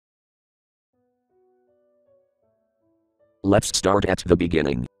Let's start at the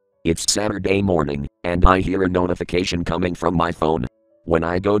beginning. It's Saturday morning, and I hear a notification coming from my phone. When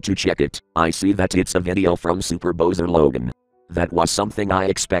I go to check it, I see that it's a video from Super Bowser Logan. That was something I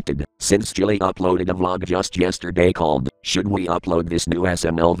expected, since Chili uploaded a vlog just yesterday called, "Should we upload this new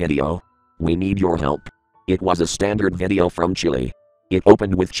SML video? We need your help." It was a standard video from Chili. It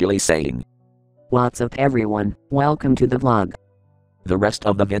opened with Chili saying, "What's up everyone, welcome to the vlog." The rest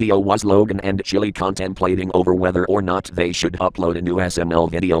of the video was Logan and Chili contemplating over whether or not they should upload a new SML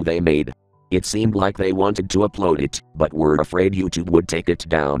video they made. It seemed like they wanted to upload it, but were afraid YouTube would take it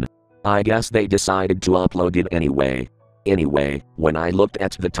down. I guess they decided to upload it anyway. Anyway, when I looked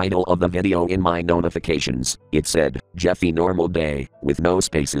at the title of the video in my notifications, it said, "Jeffy Normal Day," with no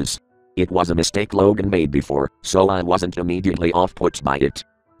spaces. It was a mistake Logan made before, so I wasn't immediately off-put by it.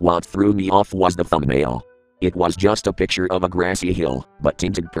 What threw me off was the thumbnail. It was just a picture of a grassy hill, but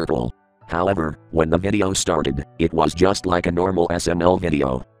tinted purple. However, when the video started, it was just like a normal SML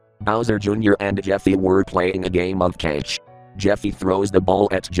video. Bowser Jr. and Jeffy were playing a game of catch. Jeffy throws the ball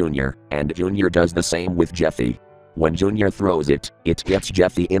at Jr., and Jr. does the same with Jeffy. When Jr. throws it, it hits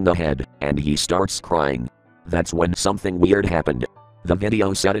Jeffy in the head, and he starts crying. That's when something weird happened. The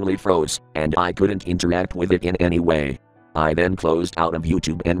video suddenly froze, and I couldn't interact with it in any way. I then closed out of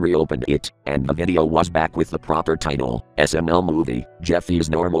YouTube and reopened it, and the video was back with the proper title, SML Movie, Jeffy's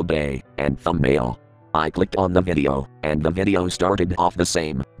Normal Day, and thumbnail. I clicked on the video, and the video started off the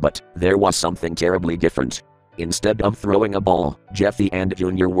same, but there was something terribly different. Instead of throwing a ball, Jeffy and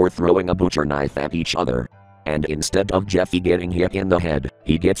Jr. were throwing a butcher knife at each other. And instead of Jeffy getting hit in the head,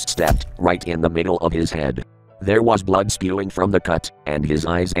 he gets stabbed right in the middle of his head. There was blood spewing from the cut, and his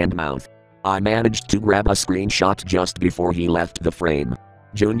eyes and mouth. I managed to grab a screenshot just before he left the frame.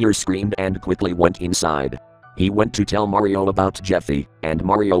 Jr. screamed and quickly went inside. He went to tell Mario about Jeffy, and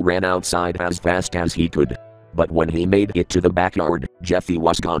Mario ran outside as fast as he could. But when he made it to the backyard, Jeffy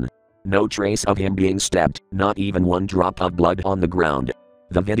was gone. No trace of him being stabbed, not even one drop of blood on the ground.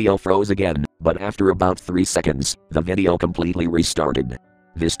 The video froze again, but after about 3 seconds, the video completely restarted.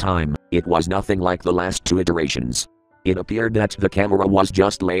 This time, it was nothing like the last two iterations. It appeared that the camera was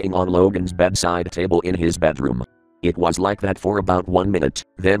just laying on Logan's bedside table in his bedroom. It was like that for about 1 minute,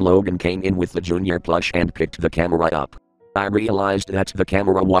 then Logan came in with the Junior plush and picked the camera up. I realized that the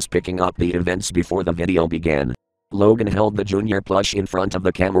camera was picking up the events before the video began. Logan held the Junior plush in front of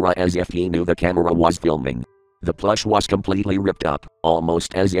the camera as if he knew the camera was filming. The plush was completely ripped up,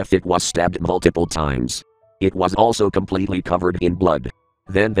 almost as if it was stabbed multiple times. It was also completely covered in blood.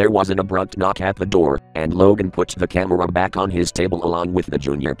 Then there was an abrupt knock at the door, and Logan put the camera back on his table along with the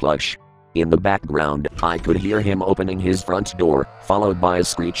Junior plush. In the background, I could hear him opening his front door, followed by a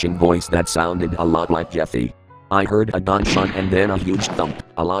screeching voice that sounded a lot like Jeffy. I heard a gunshot and then a huge thump,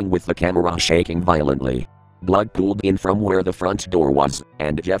 along with the camera shaking violently. Blood pooled in from where the front door was,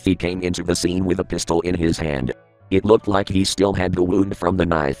 and Jeffy came into the scene with a pistol in his hand. It looked like he still had the wound from the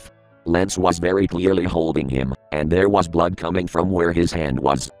knife. Lance was very clearly holding him, and there was blood coming from where his hand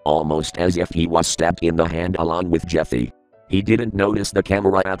was, almost as if he was stabbed in the hand along with Jeffy. He didn't notice the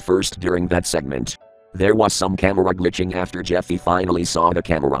camera at first during that segment. There was some camera glitching after Jeffy finally saw the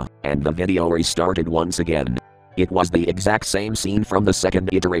camera, and the video restarted once again. It was the exact same scene from the second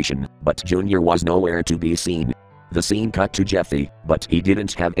iteration, but Junior was nowhere to be seen. The scene cut to Jeffy, but he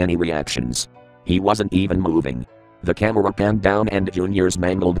didn't have any reactions. He wasn't even moving. The camera panned down and Junior's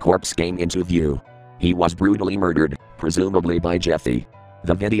mangled corpse came into view. He was brutally murdered, presumably by Jeffy.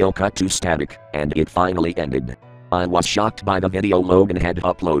 The video cut to static, and it finally ended. I was shocked by the video Logan had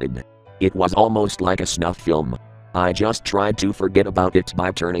uploaded. It was almost like a snuff film. I just tried to forget about it by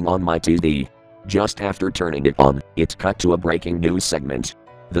turning on my TV. Just after turning it on, it cut to a breaking news segment.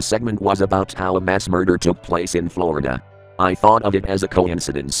 The segment was about how a mass murder took place in Florida. I thought of it as a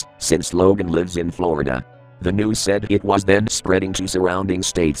coincidence, since Logan lives in Florida. The news said it was then spreading to surrounding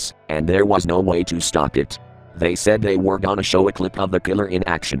states, and there was no way to stop it. They said they were gonna show a clip of the killer in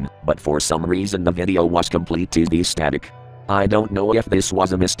action, but for some reason the video was complete TV static. I don't know if this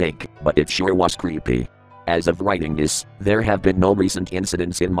was a mistake, but it sure was creepy. As of writing this, there have been no recent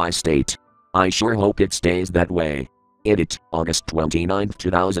incidents in my state. I sure hope it stays that way. Edit, August 29,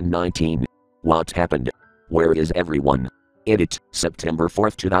 2019. What happened? Where is everyone? Edit, September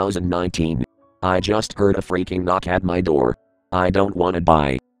 4, 2019. I just heard a freaking knock at my door. I don't wanna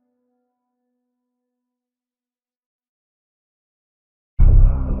die.